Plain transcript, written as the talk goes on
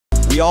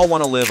We all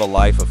want to live a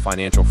life of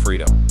financial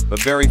freedom,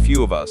 but very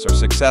few of us are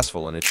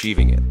successful in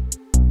achieving it.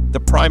 The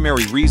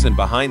primary reason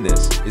behind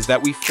this is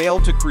that we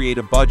fail to create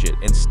a budget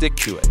and stick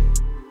to it.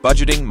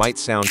 Budgeting might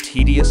sound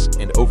tedious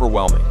and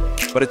overwhelming,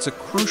 but it's a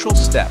crucial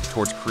step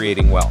towards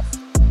creating wealth.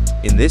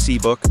 In this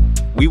ebook,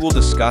 we will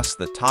discuss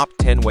the top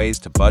 10 ways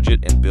to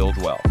budget and build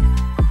wealth.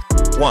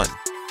 1.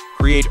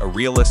 Create a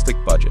realistic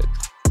budget.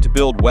 To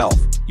build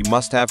wealth, you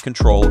must have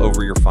control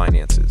over your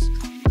finances.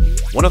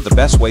 One of the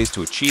best ways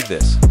to achieve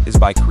this is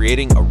by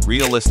creating a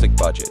realistic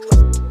budget.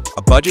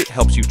 A budget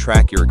helps you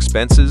track your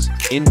expenses,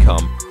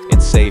 income, and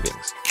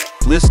savings.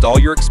 List all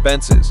your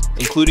expenses,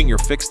 including your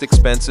fixed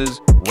expenses,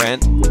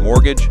 rent,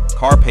 mortgage,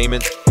 car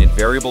payment, and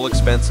variable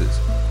expenses,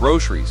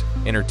 groceries,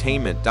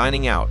 entertainment,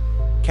 dining out.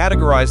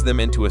 Categorize them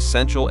into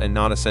essential and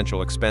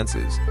non-essential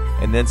expenses,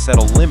 and then set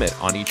a limit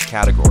on each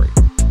category.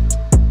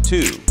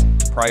 2.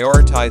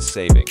 Prioritize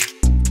saving.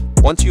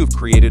 Once you have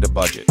created a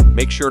budget,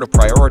 make sure to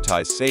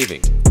prioritize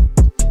saving.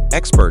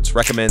 Experts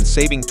recommend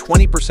saving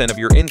 20% of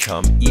your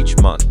income each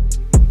month.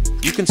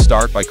 You can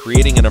start by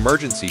creating an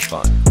emergency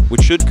fund,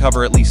 which should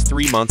cover at least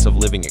 3 months of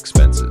living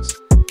expenses.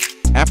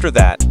 After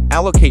that,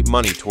 allocate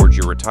money towards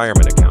your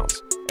retirement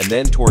accounts, and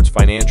then towards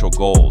financial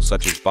goals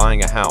such as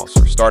buying a house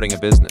or starting a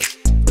business.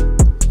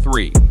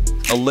 3.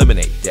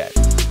 Eliminate debt.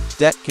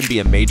 Debt can be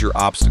a major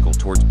obstacle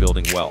towards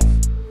building wealth.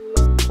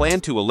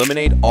 Plan to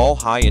eliminate all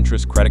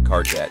high-interest credit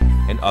card debt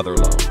and other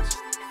loans.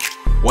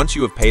 Once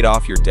you have paid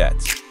off your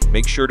debts,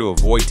 make sure to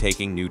avoid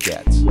taking new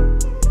debts.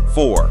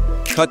 4.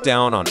 Cut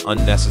down on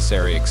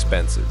unnecessary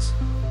expenses.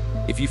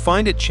 If you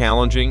find it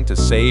challenging to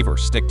save or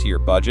stick to your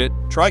budget,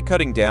 try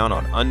cutting down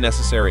on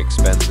unnecessary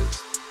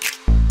expenses.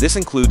 This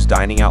includes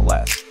dining out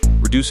less,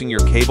 reducing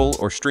your cable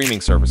or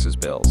streaming services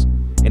bills,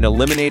 and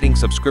eliminating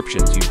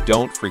subscriptions you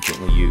don't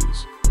frequently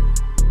use.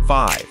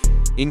 5.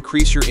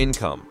 Increase your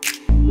income.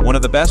 One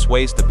of the best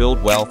ways to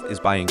build wealth is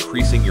by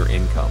increasing your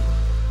income.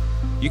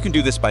 You can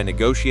do this by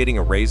negotiating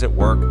a raise at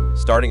work,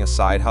 starting a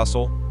side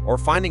hustle, or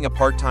finding a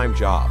part-time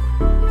job.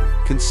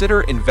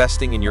 Consider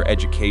investing in your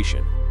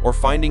education or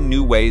finding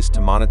new ways to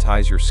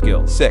monetize your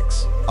skills.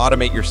 6.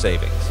 Automate your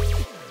savings.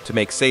 To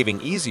make saving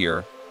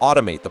easier,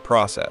 automate the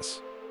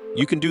process.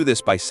 You can do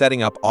this by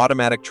setting up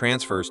automatic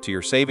transfers to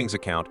your savings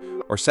account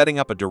or setting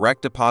up a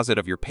direct deposit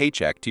of your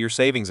paycheck to your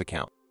savings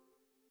account.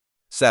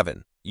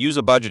 7. Use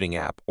a budgeting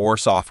app or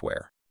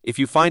software. If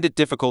you find it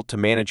difficult to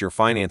manage your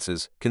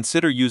finances,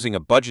 consider using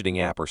a budgeting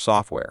app or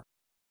software.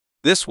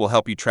 This will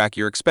help you track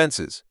your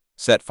expenses,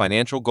 set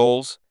financial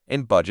goals,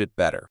 and budget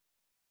better.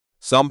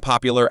 Some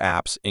popular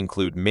apps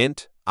include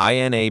Mint,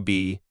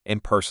 INAB,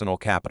 and Personal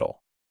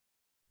Capital.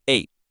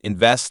 8.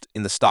 Invest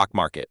in the stock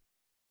market.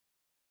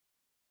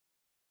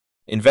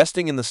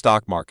 Investing in the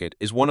stock market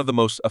is one of the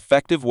most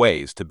effective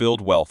ways to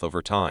build wealth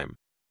over time.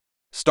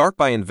 Start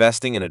by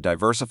investing in a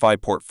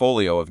diversified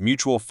portfolio of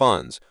mutual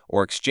funds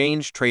or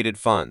exchange-traded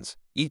funds,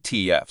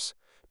 ETFs.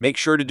 Make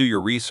sure to do your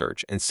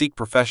research and seek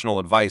professional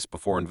advice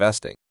before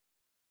investing.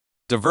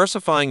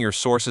 Diversifying your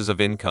sources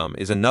of income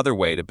is another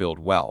way to build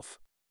wealth.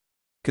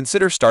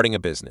 Consider starting a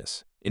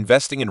business,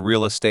 investing in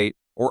real estate,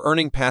 or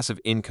earning passive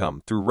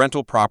income through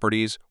rental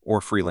properties or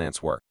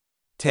freelance work.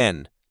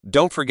 10.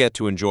 Don't forget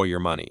to enjoy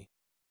your money.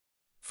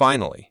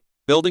 Finally,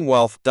 building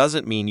wealth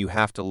doesn't mean you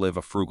have to live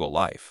a frugal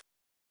life.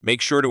 Make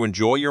sure to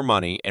enjoy your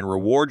money and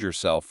reward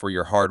yourself for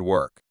your hard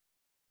work.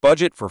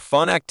 Budget for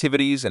fun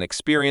activities and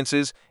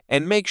experiences,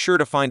 and make sure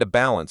to find a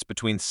balance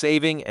between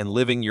saving and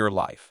living your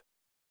life.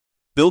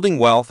 Building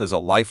wealth is a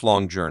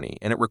lifelong journey,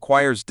 and it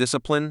requires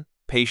discipline,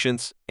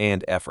 patience,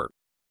 and effort.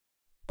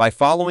 By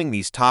following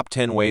these top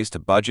 10 ways to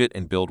budget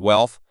and build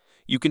wealth,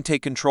 you can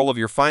take control of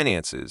your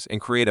finances and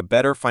create a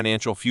better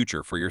financial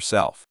future for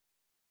yourself.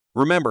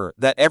 Remember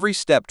that every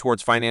step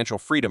towards financial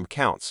freedom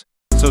counts.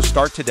 So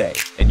start today,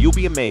 and you'll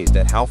be amazed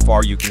at how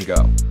far you can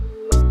go.